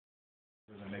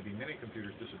maybe mini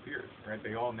computers disappeared, right?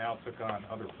 They all now took on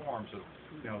other forms of,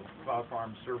 cloud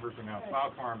farms, servers are now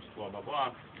cloud farms, blah, blah,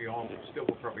 blah. They all still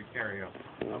will probably carry a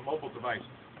mobile device.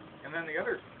 And then the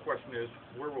other question is,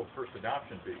 where will first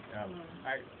adoption be?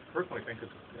 I personally think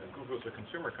Google's a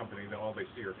consumer company, that all they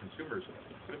see are consumers.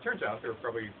 But it turns out there are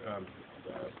probably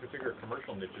particular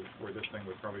commercial niches where this thing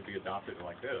would probably be adopted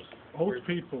like this. Old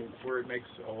people. Where it makes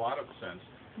a lot of sense.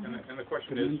 And the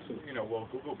question is, will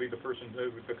Google be the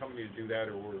company to do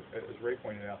that, or as Ray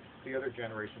pointed out, the other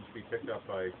generations be picked up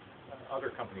by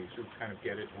other companies who kind of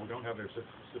get it, who don't have their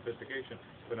sophistication,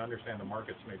 but understand the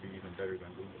markets maybe even better than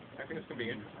Google. I think it's going to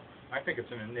be interesting. I think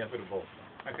it's an inevitable.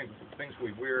 I think things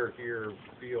we wear, hear,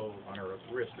 feel on our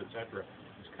wrist, etc.,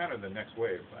 is kind of the next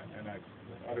wave. And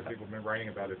other people have been writing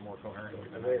about it more coherently.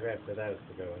 The wave after that is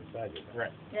to go inside you.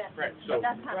 Right. Yeah. Right. So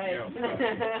that's right.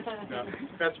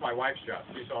 That's my wife's job.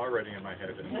 She's already in my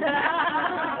head.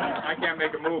 I can't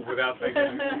make a move without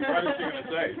thinking, what is she going to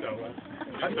say? So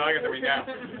I'm talking to me now.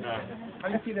 How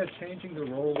do you see that changing the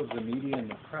role of the media and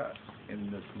the press in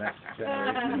this next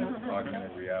generation of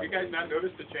augmented reality? You guys not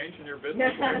notice the change in your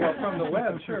business? Well, from the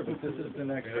web, sure, but this is the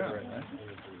next round, right?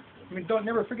 I mean, don't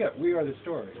never forget, we are the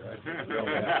story, right?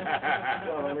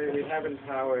 Well, I mean, we have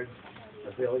empowered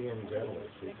a billion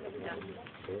journalists. A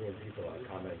billion people are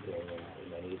commenting in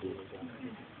many of these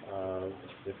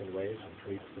different ways, and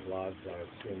tweets to blogs are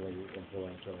extremely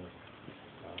influential.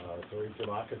 So we've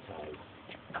democratized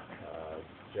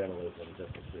journalism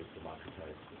just as we've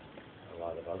democratized a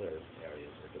lot of other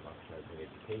areas. We're democratizing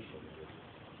education with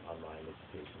online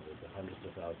education. There's hundreds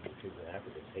of thousands of kids in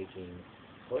Africa taking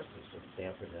courses from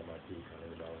Stanford and MIT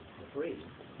coming along for free.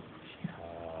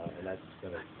 And that's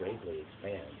going to greatly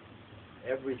expand.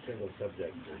 Every single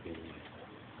subject will be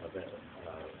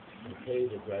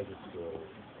paid at graduate school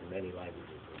in many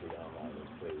languages will be online and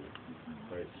free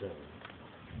very soon.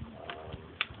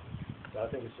 So I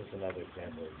think it's just another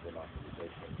example of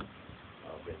democratization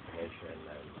of information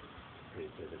and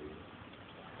creativity.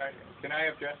 Can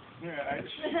I object?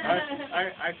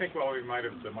 I think while we might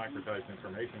have democratized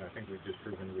information, I think we've just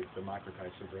proven we've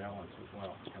democratized surveillance as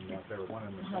well, and that they're one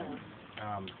and the same.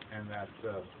 And that,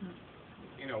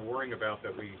 worrying about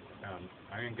that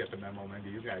I didn't get the memo,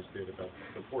 maybe you guys did, about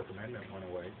the Fourth Amendment went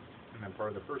away, and then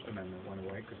part of the First Amendment went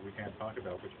away because we can't talk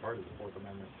about which part of the Fourth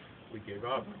Amendment we gave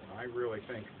up. I really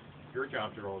think your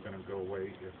jobs are all going to go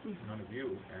away if none of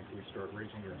you actually start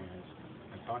raising your hands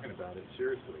and talking about it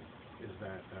seriously. Is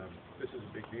that this is a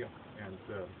big deal, and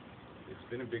it's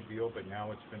been a big deal, but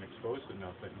now it's been exposed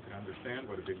enough that you can understand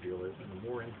what a big deal is, and the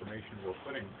more information we're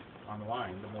putting on the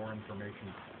line, the more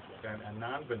information that a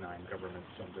non-benign government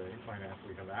someday might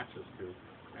actually have access to,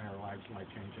 and our lives might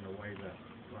change in a way that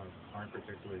aren't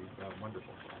particularly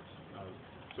wonderful for us.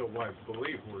 So I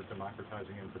believe we're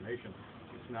democratizing information.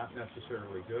 It's not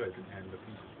necessarily good, and the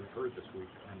pieces we've heard this week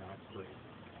are not great.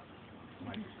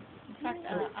 In fact,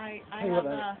 I have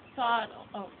a thought.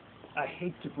 Oh. I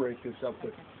hate to break this up,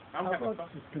 but I'm how having about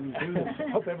fun. can we do this?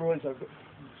 I hope everyone's.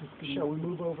 Shall we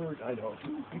move over? I know.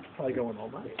 We could probably go on all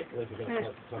night.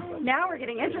 Now we're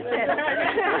getting interested.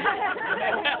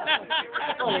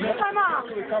 Come on.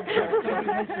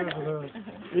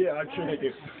 Yeah, I'm sure they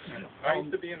do. I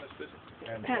used to be in this business.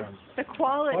 And, The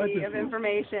quality of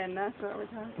information, that's what we're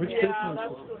talking about. Which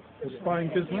business? The spine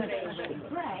business?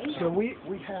 So we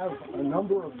have a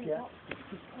number of guests.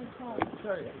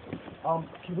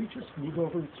 Can we just move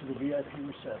over to the VIP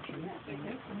reception?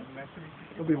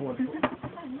 It'll be wonderful.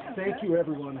 Thank you,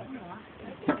 everyone. It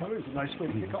was a nice way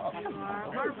to kick off.